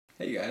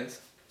Hey guys,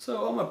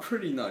 so I'm a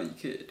pretty naughty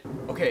kid.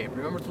 Okay,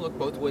 remember to look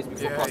both ways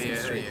before crossing the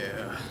street.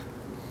 Yeah.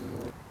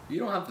 You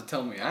don't have to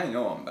tell me, I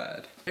know I'm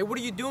bad. Hey, what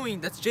are you doing?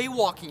 That's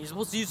jaywalking. You're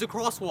supposed to use the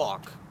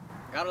crosswalk.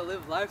 Gotta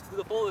live life to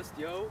the fullest,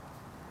 yo.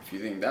 If you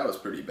think that was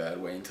pretty bad,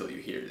 wait until you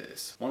hear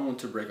this. One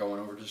winter break I went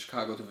over to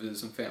Chicago to visit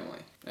some family,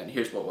 and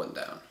here's what went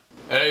down.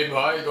 Hey,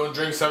 bhai, don't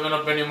drink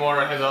 7-Up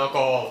anymore, it has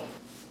alcohol.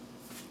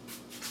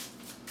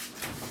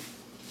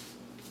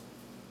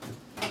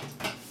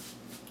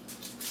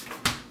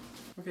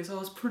 Okay, so I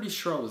was pretty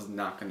sure I was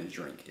not gonna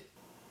drink it.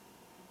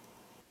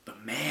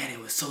 But man, it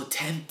was so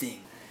tempting.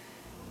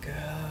 Go,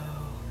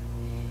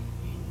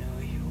 you know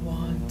you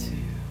want to.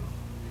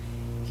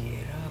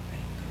 Get up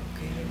and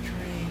go get a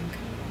drink.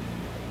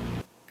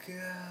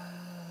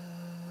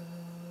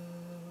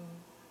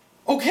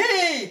 Go.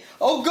 Okay,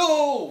 I'll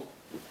go!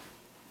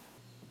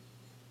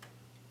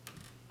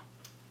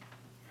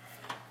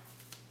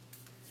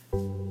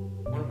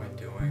 What am I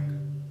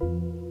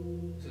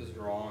doing? This is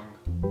wrong.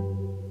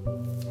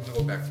 I'm gonna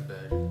go back to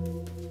bed.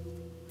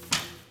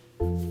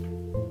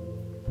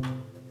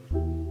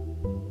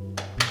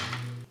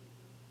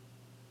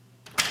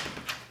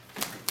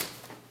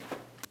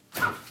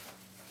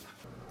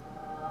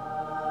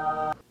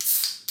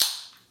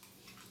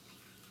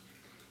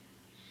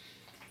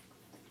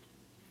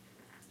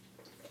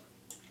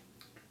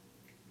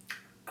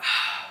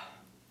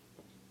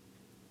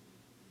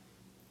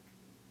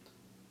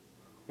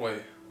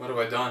 Wait, what have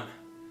I done?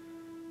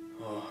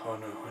 Oh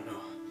no, oh no.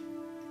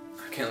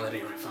 I can't let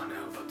anyone find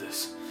out about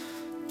this.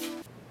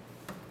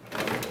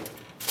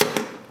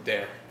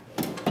 There.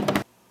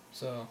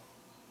 So,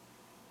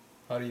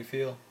 how do you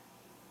feel?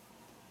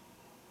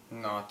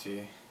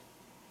 Naughty.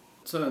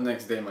 So the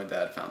next day my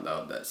dad found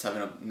out that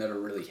 7-Up never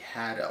really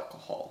had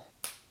alcohol.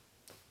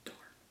 Darn.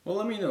 Well,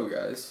 let me know,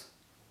 guys.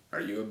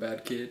 Are you a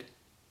bad kid?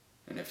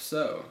 And if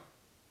so,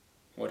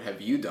 what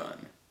have you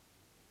done?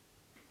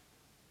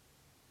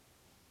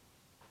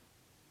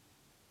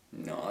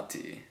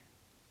 Naughty.